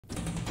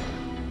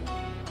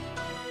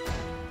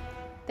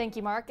Thank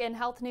you, Mark. In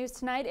health news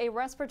tonight, a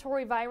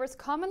respiratory virus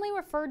commonly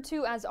referred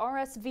to as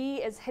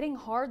RSV is hitting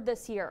hard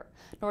this year.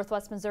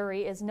 Northwest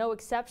Missouri is no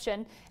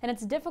exception, and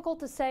it's difficult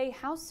to say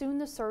how soon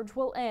the surge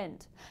will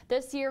end.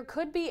 This year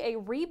could be a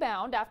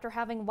rebound after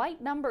having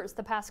light numbers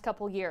the past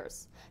couple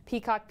years.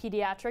 Peacock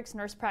Pediatrics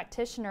nurse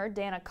practitioner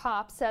Dana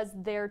Kopp says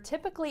there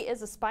typically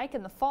is a spike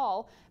in the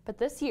fall, but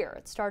this year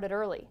it started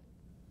early.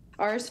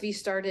 RSV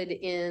started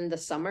in the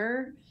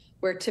summer,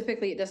 where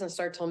typically it doesn't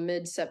start till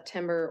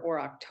mid-September or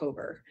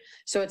October.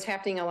 So it's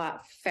happening a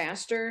lot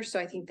faster. So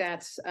I think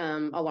that's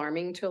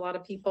alarming to a lot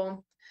of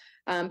people.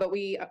 But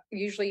we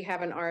usually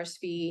have an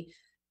RSV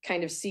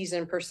kind of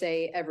season per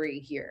se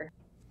every year.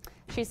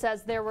 She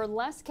says there were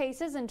less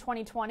cases in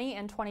 2020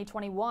 and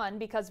 2021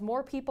 because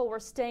more people were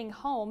staying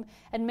home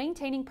and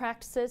maintaining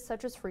practices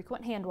such as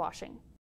frequent hand washing.